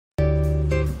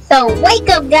So wake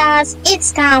up guys,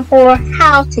 it's time for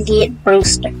how to get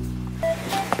Brewster.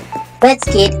 Let's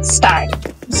get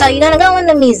started. So you're gonna go in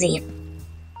the museum.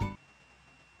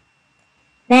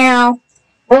 Now,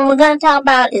 what we're gonna talk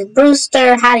about is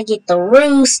Brewster, how to get the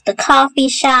Roost, the coffee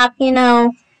shop, you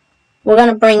know. We're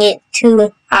gonna bring it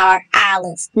to our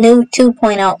island's new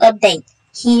 2.0 update.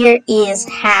 Here is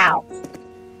how.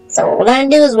 So what we're gonna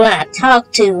do is we're gonna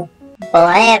talk to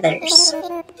Blathers.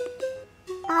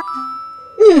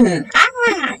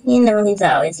 You know, he's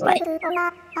always like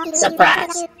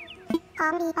surprised.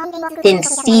 Didn't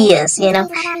see us, you know.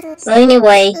 So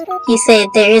anyway, he said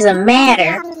there is a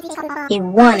matter he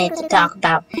wanted to talk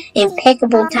about.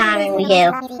 Impeccable timing we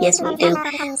have. Yes, we do.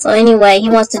 So anyway, he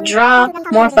wants to draw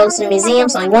more folks in the museum,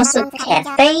 so he wants a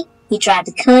cafe. He tried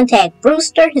to contact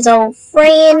Brewster, his old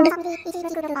friend.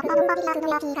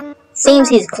 Seems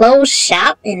he's closed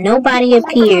shop and nobody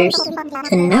appears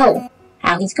to know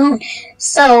how he's going.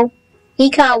 So he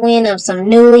caught wind of some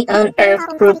newly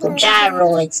unearthed group of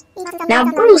gyroids.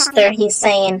 Now Brewster, he's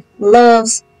saying,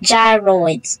 loves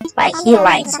gyroids, like he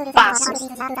likes fossils.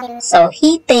 So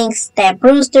he thinks that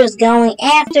Brewster's going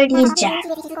after these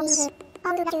gyroids.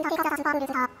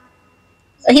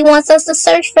 So he wants us to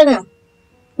search for them.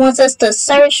 Wants us to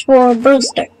search for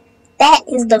Brewster. That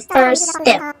is the first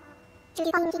step.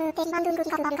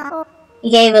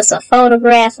 He gave us a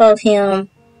photograph of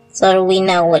him so that we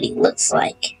know what he looks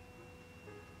like.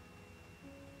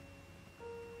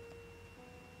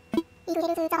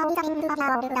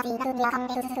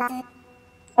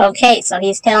 Okay, so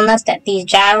he's telling us that these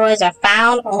gyroids are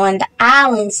found on the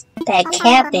islands that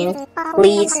Kapp'n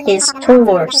leads his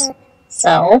tours.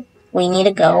 So we need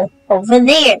to go over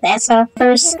there. That's our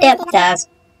first step, guys.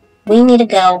 We need to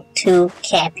go to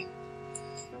Kapp'n.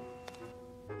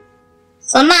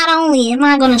 So not only am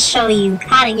I going to show you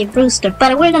how to get Brewster,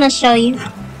 but we're going to show you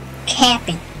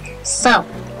Kapp'n. So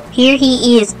here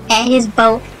he is at his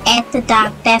boat at the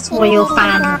dock. That's where you'll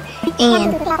find him.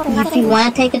 And if you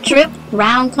want to take a trip,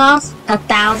 round cost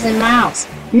 1,000 miles.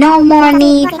 No more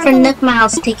need for Nook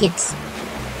Miles tickets.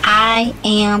 I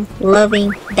am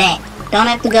loving that. Don't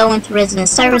have to go into resident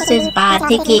services, buy a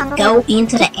ticket, go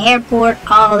into the airport,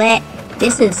 all that.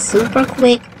 This is super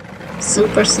quick,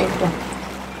 super simple.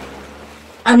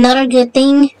 Another good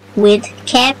thing with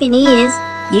Kapp'n is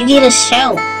you get a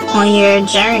show on your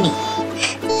journey.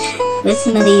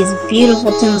 Listen to these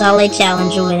beautiful tunes. I'll let y'all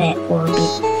enjoy that for a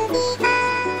bit.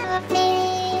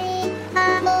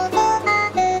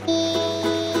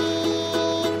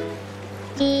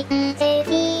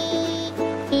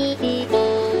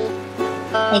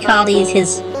 They call these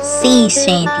his sea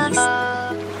shanties.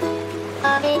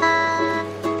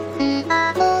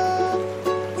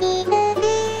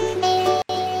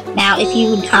 Now, if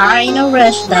you are in a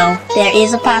rush though, there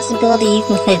is a possibility you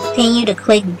can continue to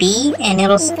click B and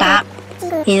it'll stop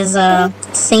his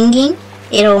singing.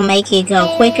 It'll make it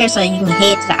go quicker so you can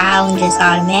head to the island just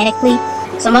automatically.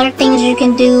 Some other things you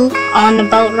can do on the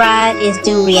boat ride is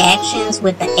do reactions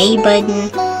with the A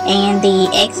button and the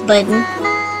X button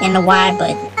and the Y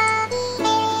button.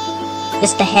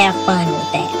 Just to have fun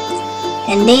with that.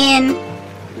 And then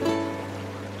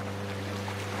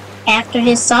after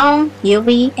his song, you'll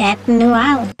be at the new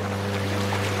island.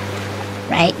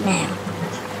 Right now.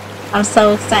 I'm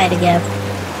so excited, guys.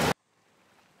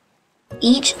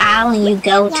 Each island you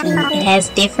go to, it has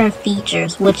different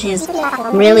features, which is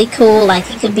really cool. Like,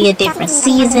 it could be a different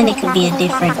season, it could be a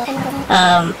different,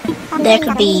 there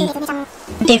could be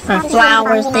different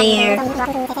flowers there.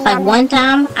 Like one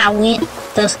time I went,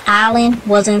 this island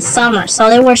was in summer, so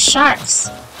there were sharks.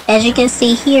 As you can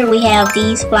see here, we have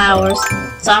these flowers.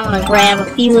 So I'm going to grab a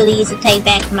few of these to take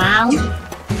back to my island.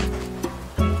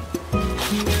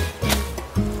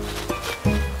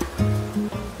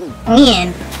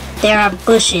 And there are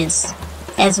bushes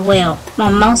as well.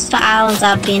 On most of the islands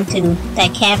I've been to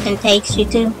that Kapp'n takes you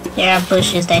to, there are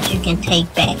bushes that you can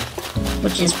take back,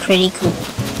 which is pretty cool.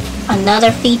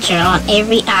 Another feature on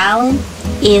every island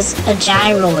is a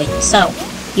gyroid. So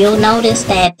you'll notice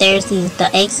that there's the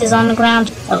X's on the ground.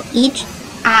 So each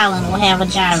island will have a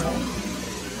gyroid.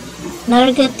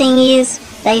 Another good thing is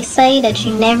they say that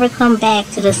you never come back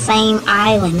to the same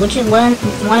island, which is one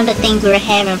of the things we were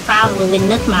having problems with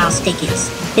Nook Miles tickets.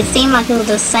 It seemed like it was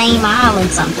the same island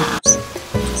sometimes.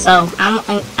 So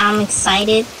I'm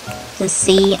excited to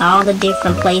see all the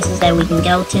different places that we can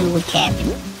go to with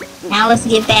Kapp'n. Now let's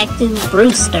get back to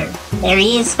Brewster. There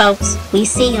he is, folks. We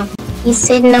see him. He's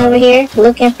sitting over here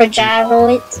looking for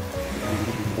gyroids.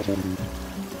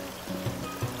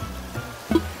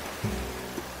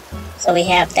 So we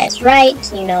have, that's right,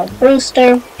 you know,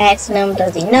 Brewster, asking him,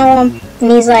 does he know him?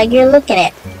 And he's like, you're looking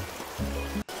at me.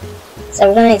 So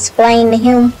we're going to explain to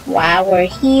him why we're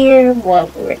here,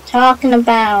 what we're talking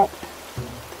about.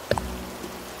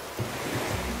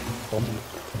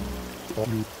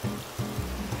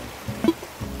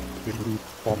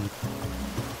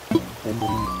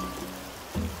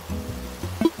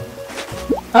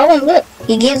 Oh, and look,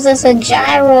 he gives us a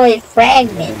gyroid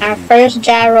fragment, our first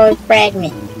gyroid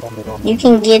fragment. You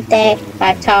can get that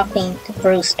by talking to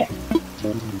Brewster.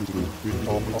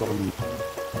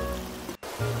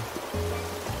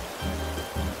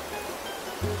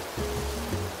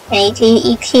 And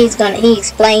he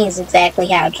explains exactly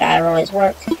how gyroids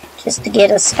work, just to get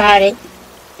us started.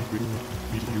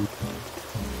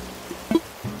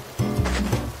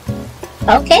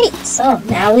 Okay, so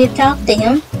now we've talked to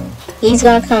him. He's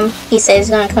gonna come, he says he's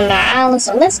gonna come to our island,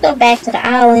 so let's go back to the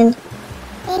island.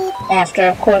 After,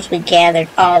 of course, we gathered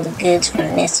all the goods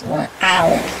from this one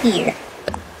island here.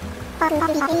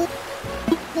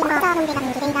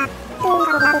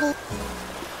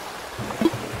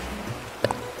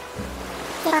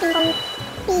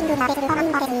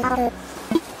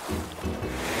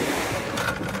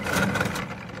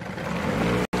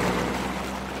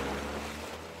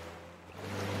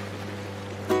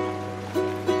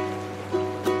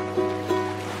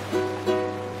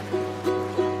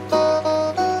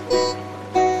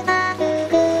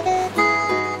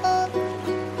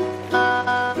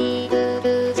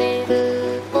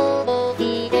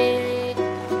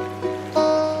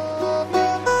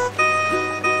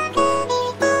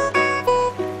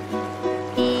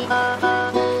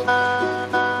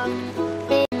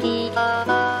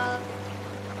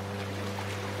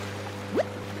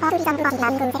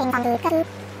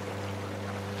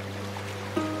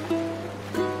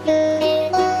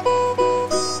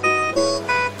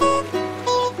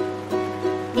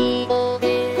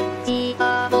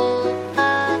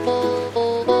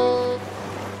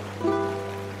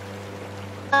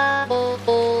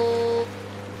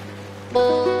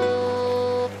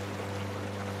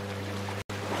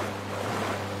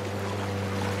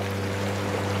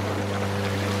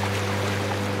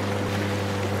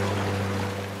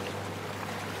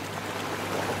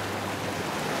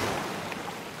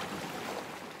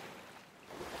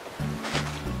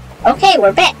 Okay,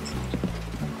 we're back.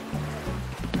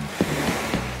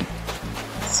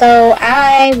 So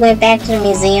I went back to the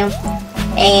museum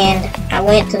and I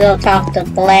went to go talk to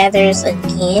Blathers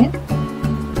again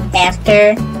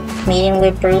after meeting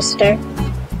with Brewster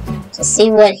to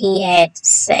see what he had to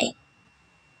say.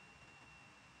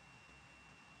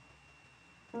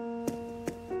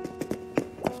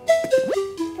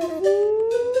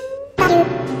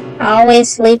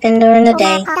 Always sleeping during the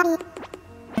day.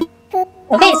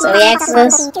 Okay, so he asks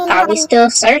us, are we still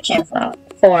searching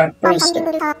for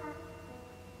Brewster?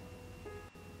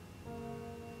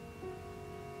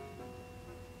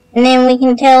 And then we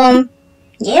can tell him,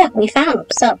 yeah, we found him,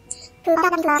 so. Tells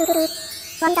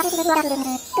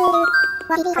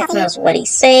us what he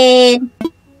said.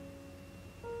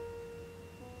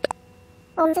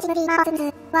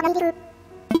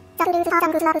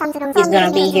 He's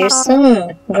gonna be here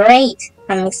soon. Great.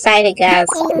 I'm excited, guys.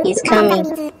 He's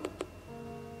coming.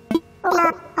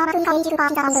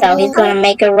 So he's gonna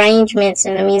make arrangements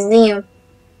in the museum.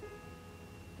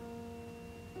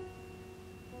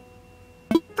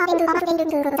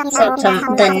 So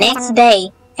the next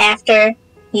day, after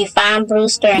you find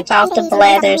Brewster and talk to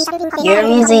Blathers, your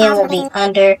museum will be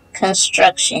under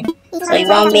construction. So you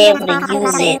won't be able to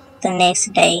use it the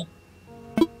next day.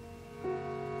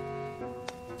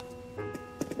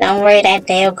 Don't worry, that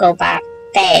day will go by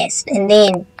fast. And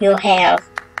then you'll have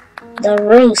the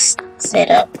Roost set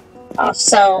up.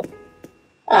 Also,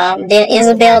 then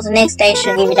Isabel the next day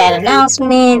she'll give you that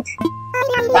announcement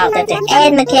about that they're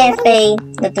adding a cafe,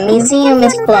 that the museum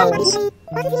is closed,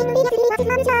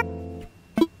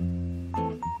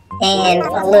 and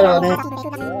a little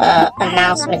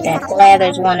announcement that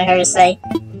Blathers wanted her to say.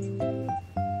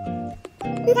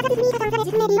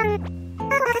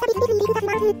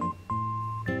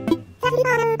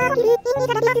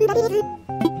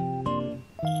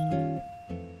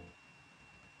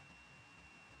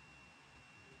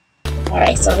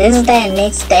 Alright, so this is that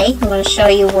next day. I'm going to show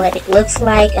you what it looks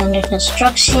like under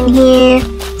construction here.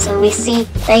 So we see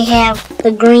they have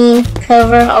the green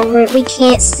cover over it. We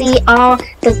can't see all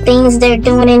the things they're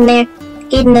doing in there,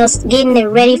 getting it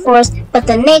ready for us. But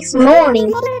the next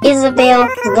morning, Isabel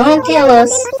is going to tell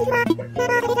us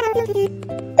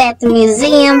that the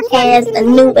museum has a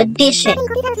new addition,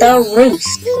 the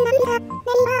Roost.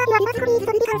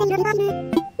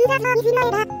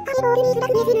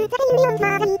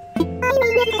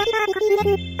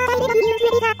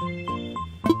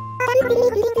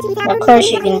 Of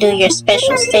course, you can do your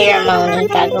special ceremony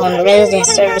by going to resident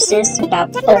services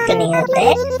about the opening of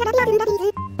that.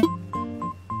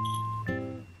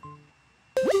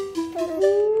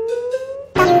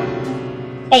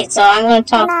 Okay, so I'm going to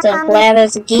talk to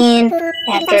Blathers again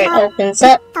after it opens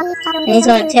up. And he's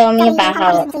going to tell me about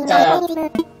how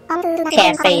the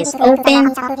cafe is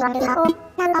open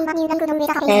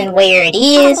and where it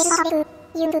is.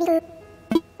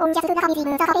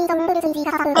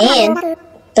 And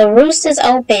the Roost is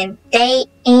open day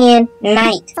and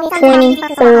night,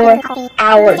 24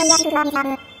 hours.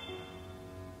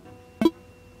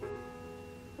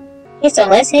 Okay, so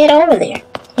let's head over there.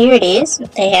 Here it is.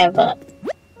 They have a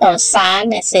sign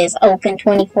that says open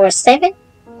 24/7.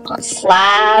 I'll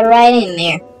slide right in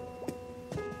there.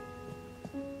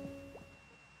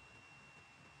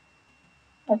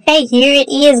 Okay, here it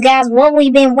is, guys. What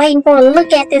we've been waiting for.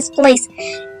 Look at this place.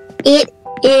 It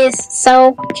is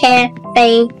so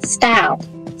cafe style.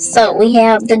 So we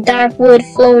have the dark wood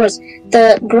floors,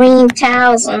 the green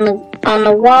tiles on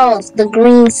the walls, the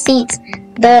green seats,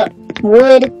 the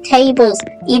wood tables,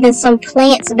 even some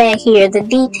plants back here. The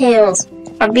details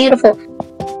are beautiful.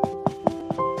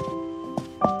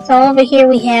 So over here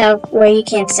we have where you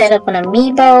can set up an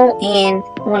amiibo and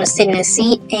want to sit in a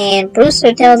seat, and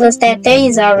Brewster tells us that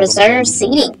these are reserved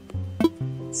seating.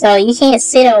 So you can't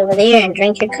sit over there and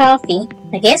drink your coffee,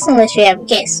 I guess, unless you have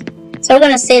guests. So we're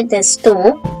going to sit at this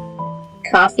stool.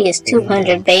 Coffee is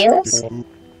 200 bells.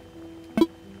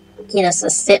 Get us a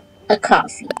sip of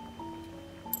coffee.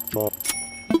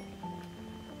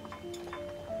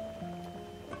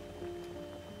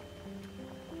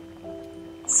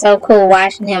 So cool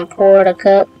watching him pour the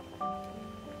cup.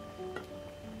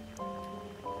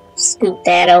 Scoop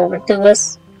that over to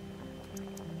us.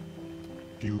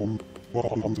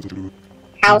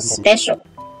 How special.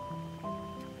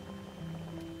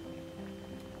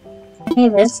 Hey,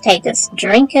 let's take a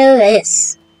drink of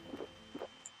this.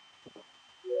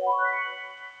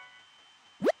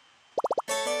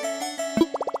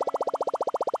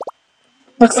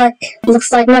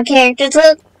 Looks like my character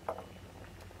took.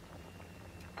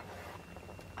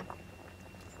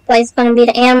 Place gonna be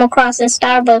the Animal Crossing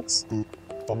Starbucks.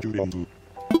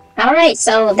 Alright,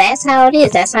 so that's how it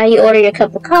is. That's how you order your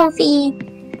cup of coffee.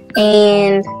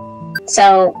 And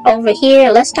so over here,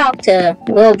 let's talk to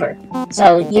Wilbur.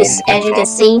 So as you can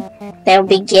see, there'll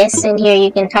be guests in here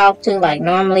you can talk to. Like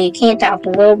normally you can't talk to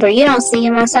Wilbur. You don't see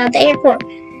him outside the airport.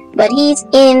 But he's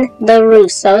in the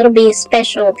Roost, so it'll be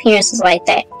special appearances like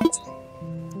that.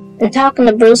 And talking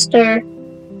to Brewster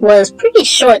was pretty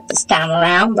short this time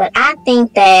around, but I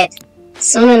think that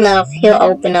soon enough he'll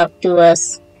open up to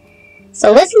us.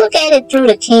 So let's look at it through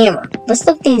the camera. Let's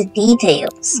look at these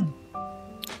details.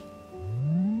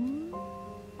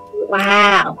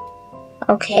 Wow.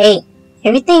 Okay.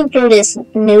 Everything through this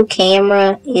new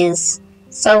camera is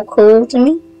so cool to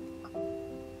me.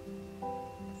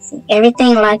 See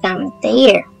everything like I'm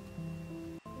there.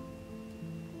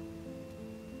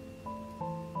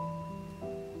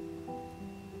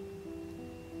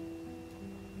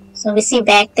 So we see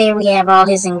back there we have all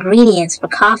his ingredients for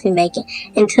coffee making.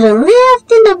 And to the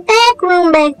left in the back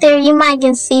room back there you might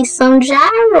can see some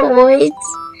gyroids.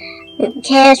 The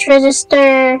cash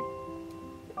register.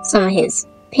 Some of his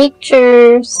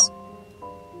pictures.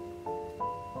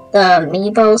 The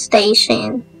amiibo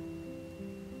station.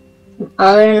 Some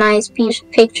other nice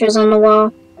pictures on the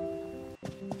wall.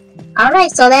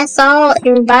 Alright, so that's all,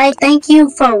 everybody. Thank you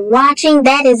for watching.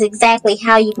 That is exactly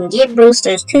how you can get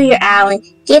Brewsters to your island,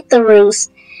 get the Roost,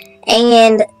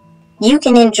 and you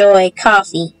can enjoy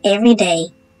coffee every day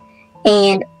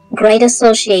and great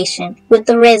association with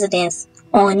the residents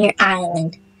on your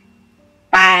island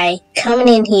by coming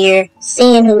in here,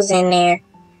 seeing who's in there,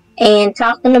 and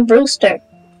talking to Brewster.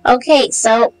 Okay,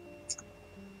 so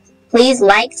please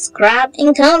like, subscribe,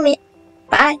 and comment.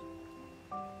 Bye.